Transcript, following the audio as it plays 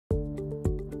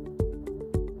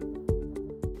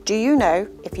Do you know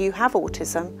if you have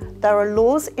autism, there are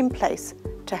laws in place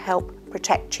to help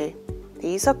protect you?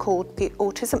 These are called the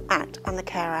Autism Act and the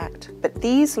Care Act, but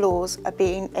these laws are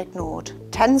being ignored.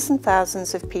 Tens and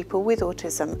thousands of people with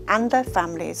autism and their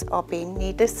families are being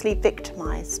needlessly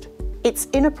victimised. It's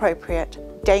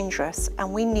inappropriate, dangerous,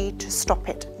 and we need to stop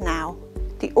it now.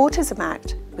 The Autism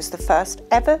Act was the first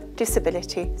ever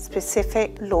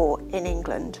disability-specific law in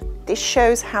England. This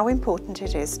shows how important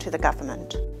it is to the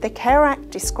government. The Care Act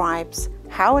describes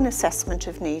how an assessment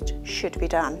of need should be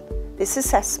done. This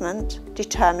assessment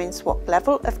determines what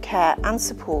level of care and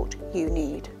support you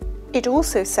need. It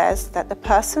also says that the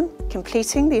person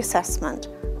completing the assessment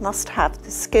must have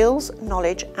the skills,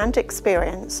 knowledge and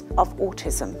experience of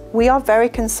autism. We are very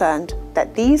concerned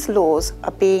that these laws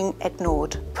are being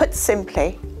ignored. Put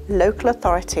simply, local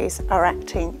authorities are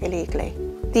acting illegally.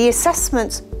 The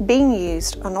assessments being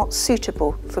used are not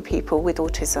suitable for people with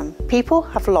autism. People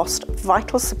have lost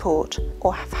vital support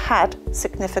or have had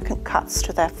significant cuts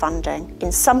to their funding, in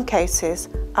some cases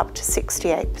up to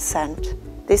 68%.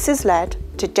 This has led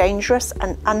to dangerous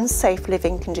and unsafe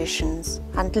living conditions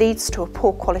and leads to a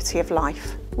poor quality of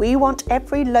life. We want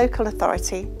every local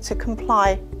authority to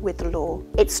comply with the law.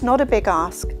 It's not a big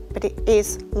ask, but it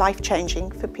is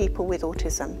life-changing for people with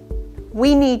autism.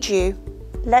 We need you.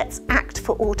 Let's act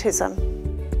for autism.